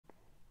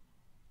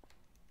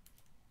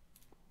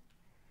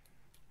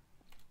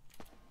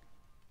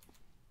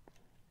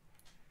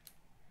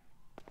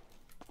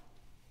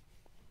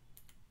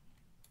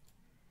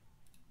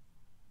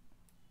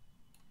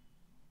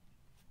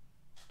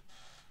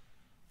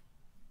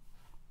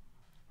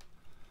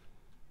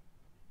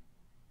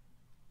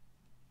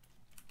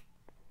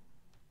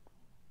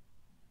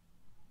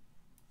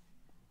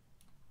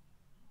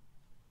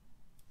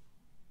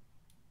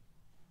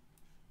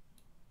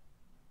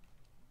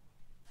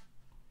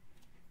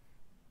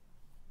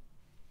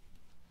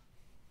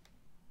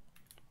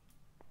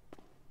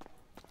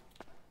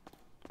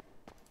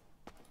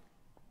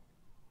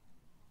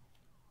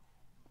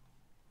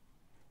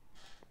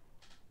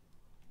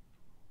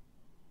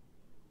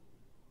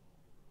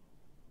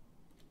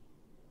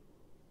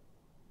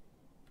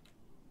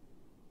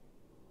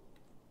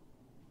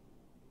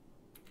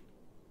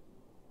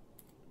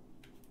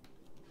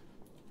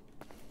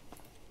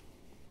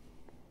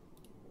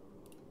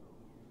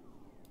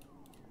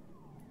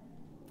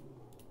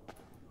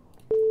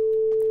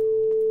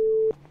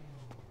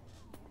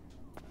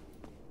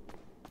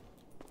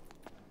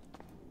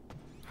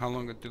How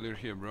long until you're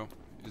here, bro?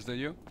 Is that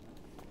you?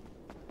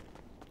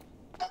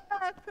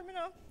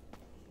 Criminal.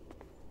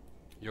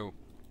 Yo.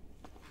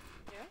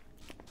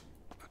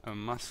 Yeah? A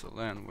muscle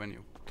and when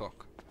you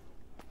talk.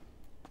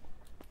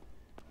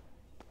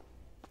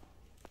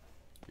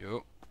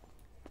 Yo.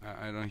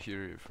 I don't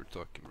hear you if you're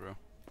talking, bro.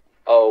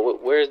 Oh,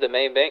 where's the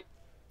main bank?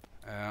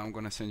 I'm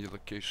gonna send you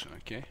location,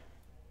 okay?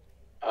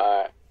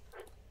 Alright.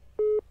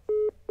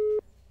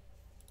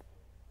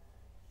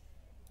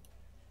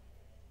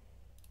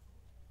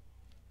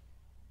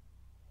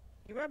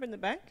 You robbing the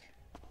bank?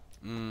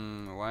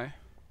 Why?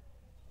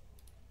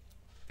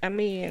 I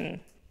mean,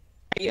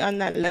 are you on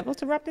that level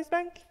to rob this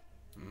bank?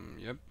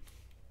 Yep.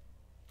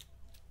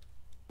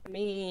 I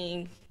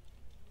mean,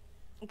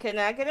 can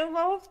I get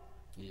involved?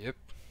 Yep.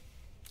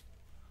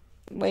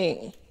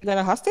 Wait, you got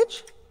a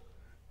hostage?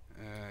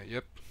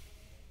 Yep.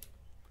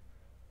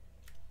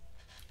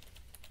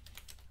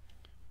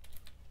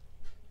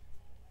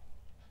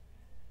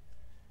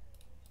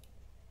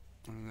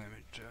 Let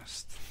me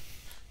just...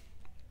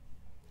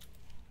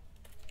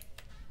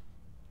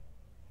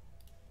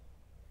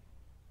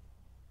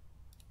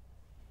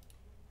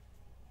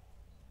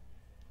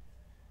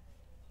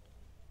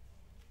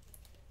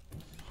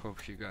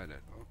 Hope he got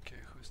it. Okay,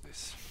 who's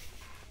this?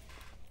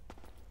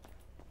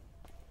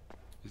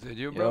 Is that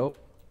you, bro?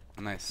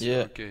 Nice. Yeah.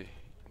 Okay.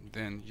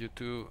 Then you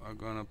two are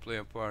gonna play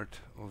a part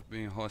of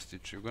being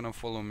hostage. You're gonna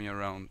follow me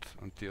around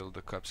until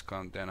the cops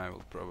come. Then I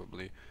will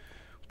probably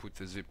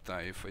put a zip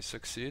tie. If I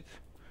succeed,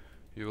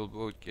 you will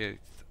both get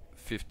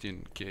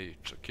 15k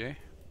each. Okay?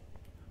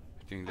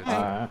 I think that's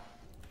Alright.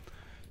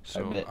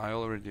 so. I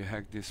already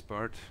hacked this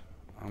part.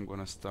 I'm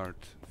gonna start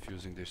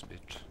fusing this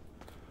bitch.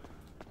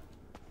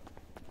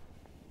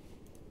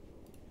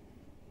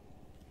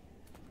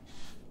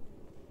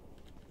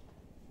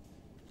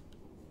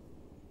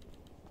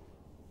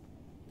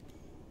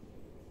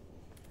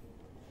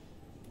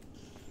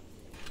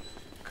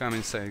 Come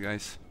inside,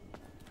 guys.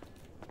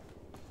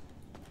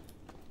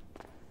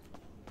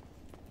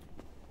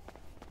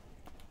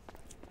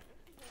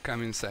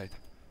 Come inside.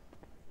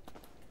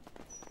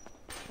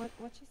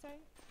 What she say?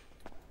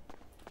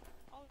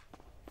 Oh.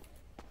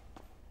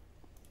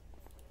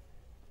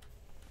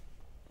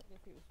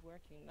 If he was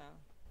working now,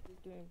 he's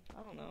doing,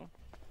 I don't know,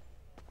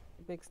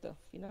 big stuff,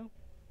 you know?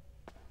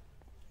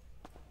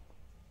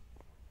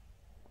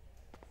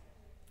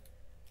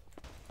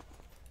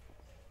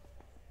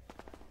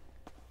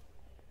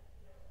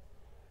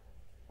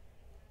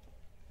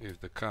 If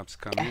the cops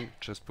come in,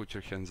 just put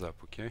your hands up,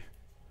 okay?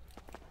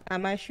 I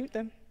might shoot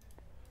them.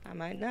 I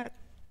might not.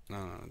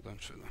 No,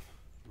 don't shoot them.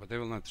 But they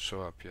will not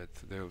show up yet.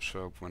 They will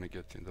show up when I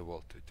get in the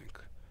vault, I think.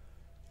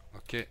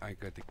 Okay, I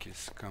got the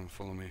keys. Come,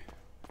 follow me.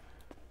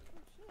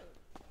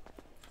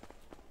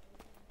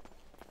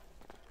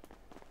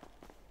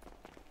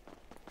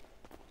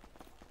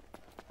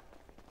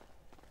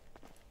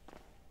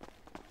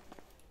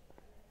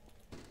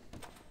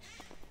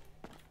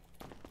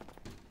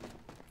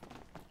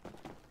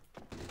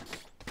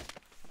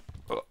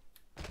 Oh.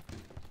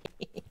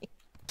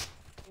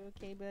 You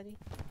okay, buddy?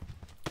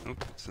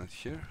 Nope, it's not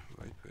here.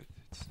 Wait,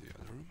 it's the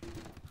other room.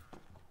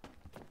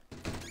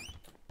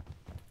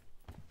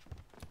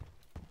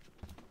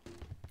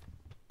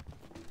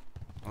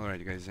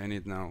 Alright guys, I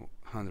need now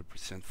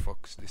 100%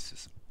 focus. This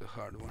is the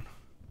hard one.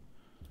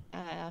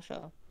 I'll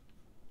show.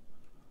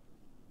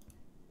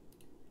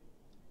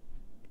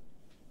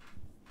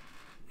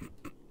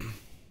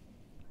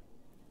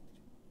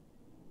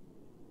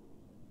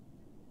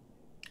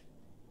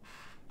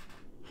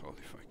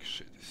 Holy fuck,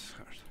 shit, this is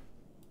hard.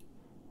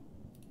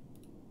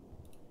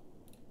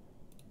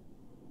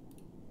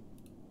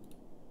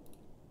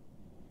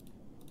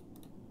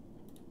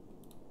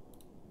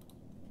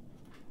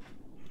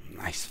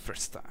 Nice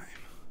first time.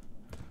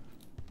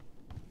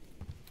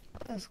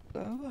 Let's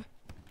go.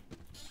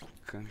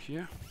 Come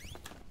here.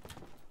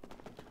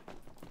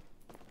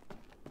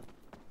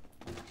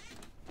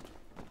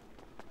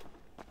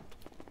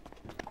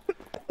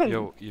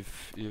 Yo,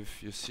 if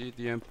you see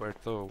the Empire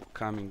Toe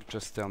coming,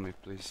 just tell me,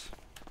 please.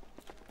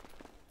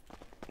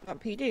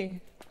 PD.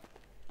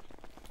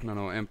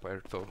 No,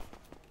 Empire Toe.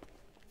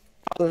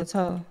 Oh, the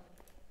toe.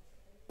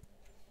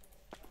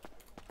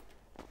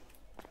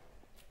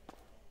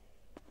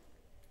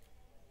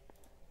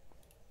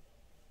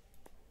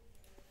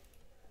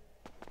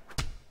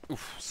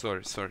 Oof,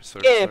 sorry.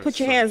 Yeah, put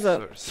your hands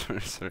up.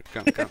 Sorry.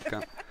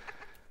 Come.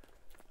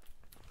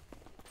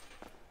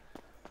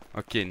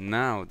 Okay,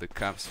 now the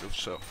cops will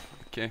show.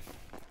 Okay,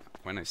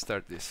 when I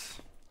start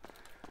this.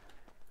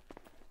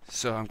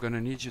 So I'm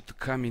gonna need you to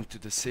come into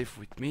the safe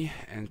with me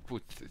and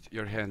put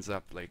your hands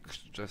up, like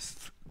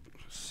just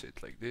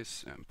sit like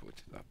this and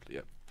put it up.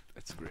 Yep,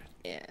 that's great.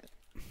 Yeah.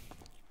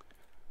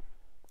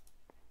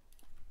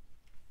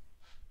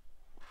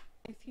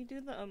 If you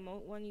do the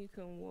emote one, you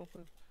can walk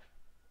with,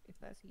 if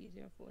that's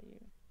easier for you.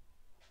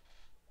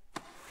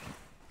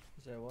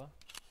 Is that what?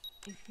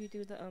 If you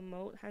do the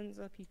emote hands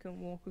up, you can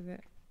walk with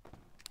it.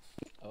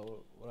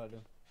 Oh, what I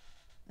do?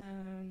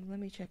 Let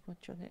me check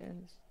which one it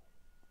is.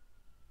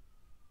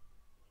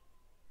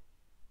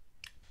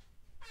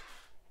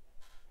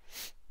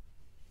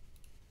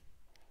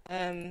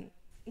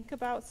 Think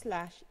about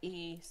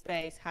 /E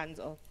space hands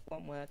up,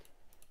 one word.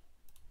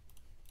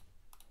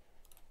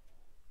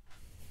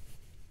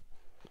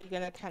 You're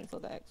gonna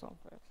cancel the X one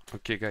first.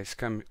 Okay, guys,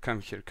 come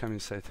here, come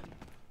inside.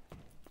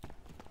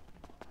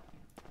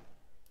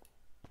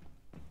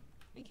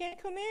 You can't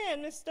come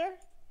in, mister.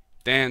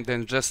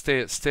 Then just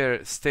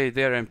stay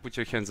there and put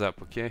your hands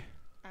up, okay?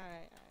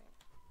 Alright.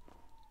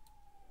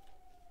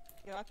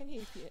 Yo, I can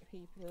hear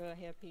people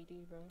here,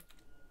 PD, bro.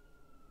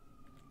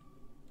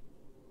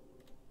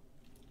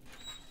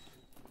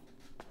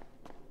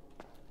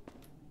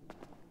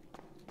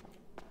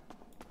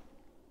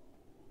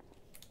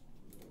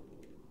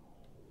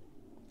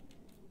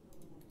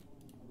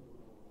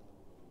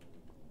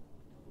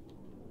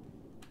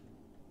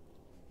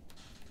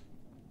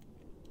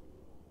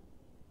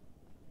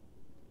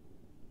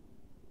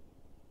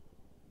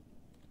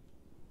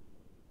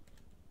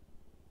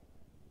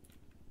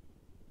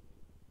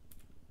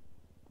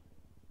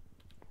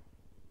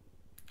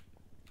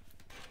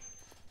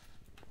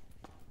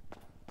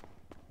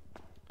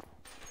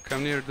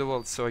 Come near the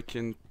wall so I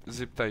can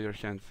zip tie your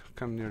hand.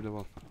 Come near the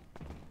wall.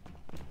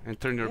 And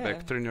turn your back,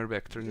 Yeah. turn your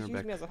back, turn Just your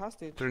use me back. as a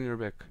hostage. Turn your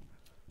back.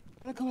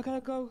 I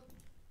gotta go.